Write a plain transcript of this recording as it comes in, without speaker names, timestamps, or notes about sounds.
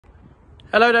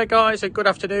Hello there guys, and good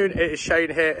afternoon. It is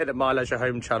Shane here at the My Leisure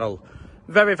Home channel.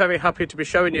 Very happy to be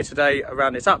showing you today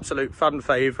around this absolute fan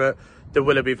favourite, the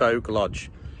Willerby Vogue Lodge.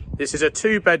 This is a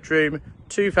 2-bedroom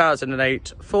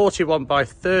 2008 41 by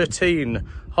 13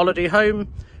 holiday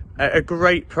home at a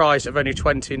great price of only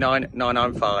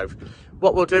 $29,995.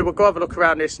 What we'll do, we'll go have a look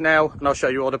around this now and I'll show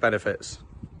you all the benefits.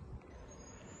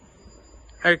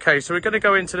 Okay, so we're going to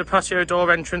go into the patio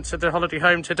door entrance of the holiday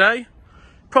home today.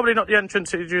 Probably not the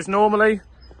entrance that you use normally,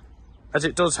 as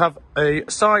it does have a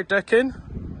side decking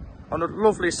on a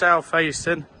lovely south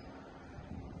facing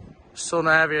sun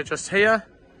area just here,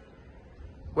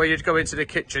 where you'd go into the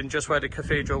kitchen just where the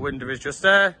cathedral window is just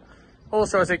there.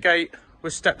 Also has a gate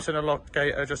with steps and a locked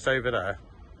gate are just over there.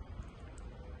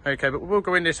 Okay, but we'll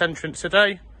go in this entrance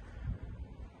today.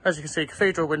 As you can see,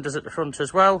 cathedral windows at the front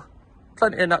as well.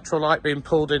 Plenty of natural light being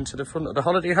pulled into the front of the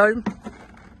holiday home.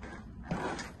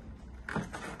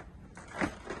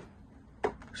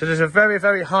 So there's a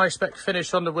very high spec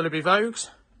finish on the Willerby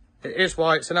Vogues. It is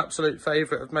why it's an absolute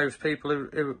favourite of most people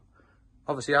who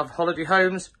obviously have holiday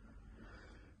homes.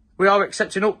 We are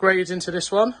accepting upgrades into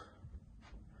this one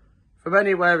from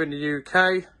anywhere in the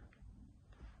UK.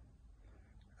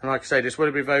 And like I say, this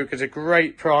Willerby Vogue is a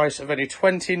great price of only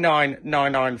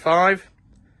 $29,995.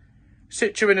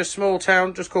 Sits you in a small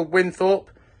town just called Winthorpe,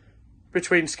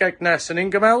 between Skegness and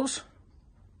Ingomells.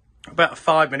 About a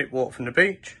 5-minute walk from the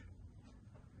beach.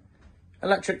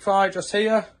 Electric fire just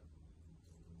here.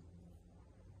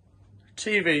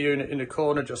 TV unit in the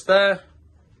corner just there.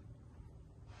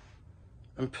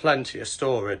 And plenty of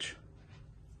storage.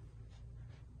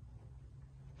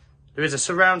 There is a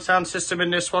surround sound system in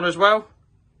this one as well,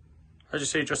 as you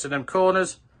see just in them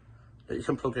corners, that you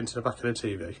can plug into the back of the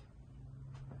TV.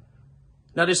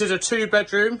 Now this is a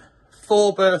 2-bedroom,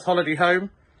 4-berth holiday home.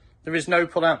 There is no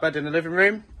pull-out bed in the living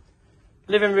room.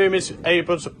 Living room is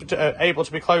able to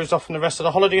be closed off from the rest of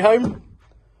the holiday home,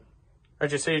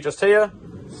 as you see just here.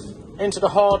 Into the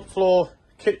hard floor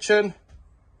kitchen,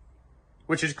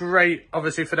 which is great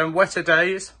obviously for them wetter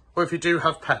days, or if you do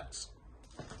have pets,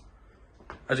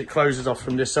 as it closes off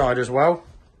from this side as well.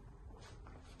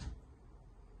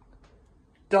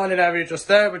 Dining area just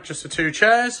there with just the 2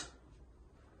 chairs.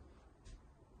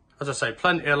 As I say,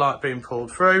 plenty of light being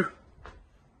pulled through.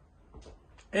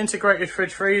 Integrated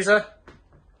fridge freezer.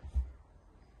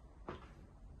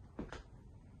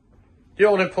 The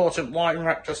all-important wine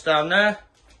rack just down there.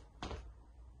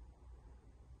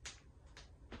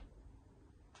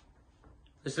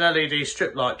 There's an LED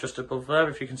strip light just above there,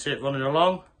 if you can see it running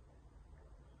along.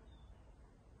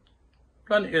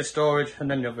 Plenty of storage, and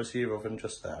then obviously your oven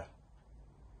just there.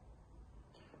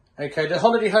 Okay, the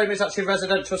holiday home is actually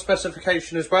residential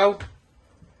specification as well.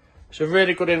 It's a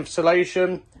really good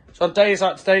insulation. So on days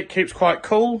like today, it keeps quite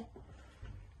cool.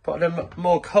 But on the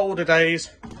more colder days,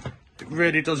 it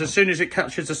really does. As soon as it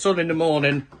catches the sun in the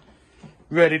morning,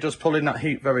 really does pull in that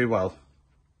heat very well.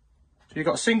 So you've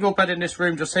got a single bed in this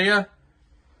room just here.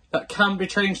 That can be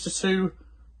changed to 2,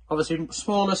 obviously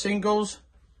smaller singles.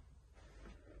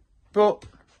 But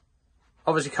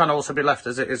obviously can also be left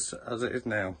as it is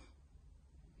now.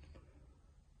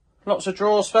 Lots of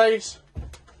drawer space.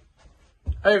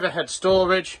 Overhead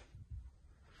storage.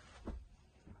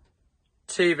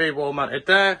 TV wall mounted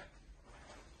there,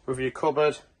 with your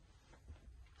cupboard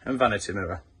and vanity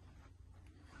mirror.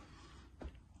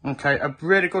 Okay, a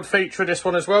really good feature of this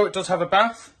one as well, it does have a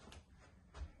bath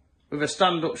with a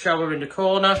stand-up shower in the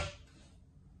corner,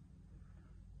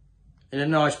 in a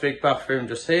nice big bathroom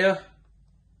just here.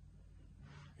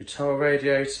 Your towel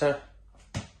radiator,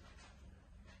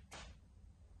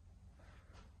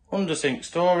 under sink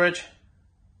storage,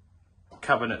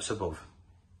 cabinets above.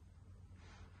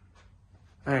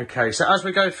 Okay, so as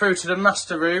we go through to the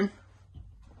master room,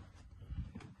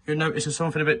 you'll notice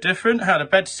something a bit different. How the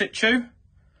bed sits you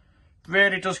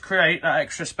really does create that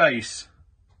extra space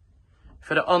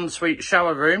for the ensuite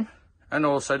shower room, and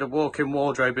also the walk-in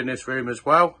wardrobe in this room as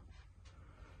well.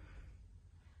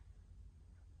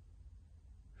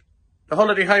 The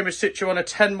holiday home is situated on a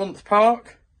 10-month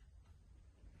park,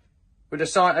 with the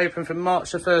site open from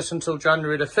March the 1st until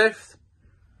January the 5th,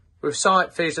 with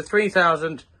site fees of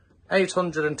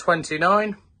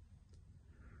 $3,829.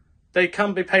 They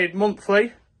can be paid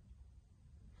monthly,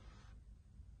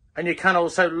 and you can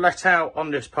also let out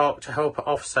on this park to help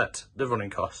offset the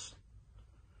running costs.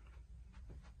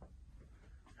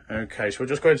 Okay, so we'll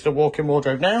just go into the walk-in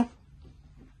wardrobe now.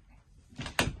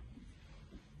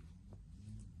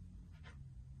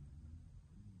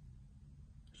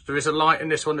 So there is a light in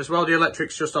this one as well. The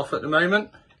electric's just off at the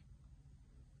moment.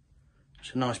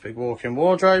 It's a nice big walk-in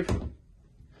wardrobe. And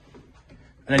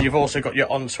then you've also got your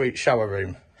ensuite shower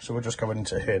room. So we're just going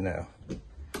into here now.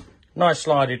 Nice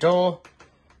slidey door.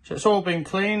 So it's all been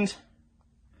cleaned,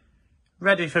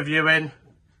 ready for viewing.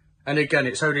 And again,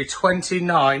 it's only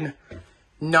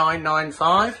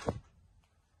 $29,995.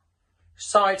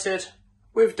 Sited,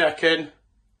 with decking,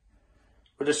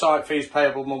 with the site fees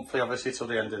payable monthly, obviously, till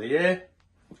the end of the year.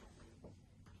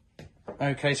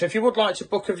 Okay, so if you would like to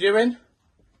book a viewing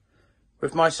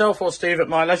with myself or Steve at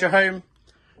My Leisure Home,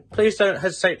 please don't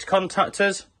hesitate to contact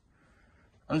us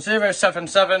on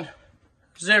 077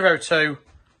 02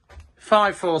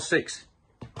 546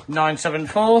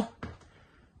 974.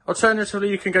 Alternatively,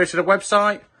 you can go to the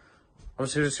website,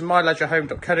 obviously it's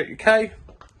myleisureHome.co.uk,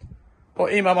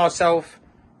 or email myself,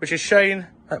 which is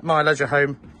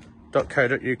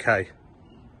shane@myleisureHome.co.uk.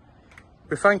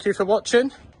 We thank you for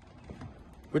watching.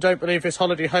 We don't believe this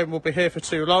holiday home will be here for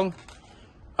too long.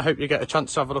 I hope you get a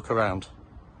chance to have a look around.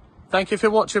 Thank you for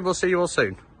watching. We'll see you all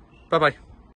soon. Bye-bye.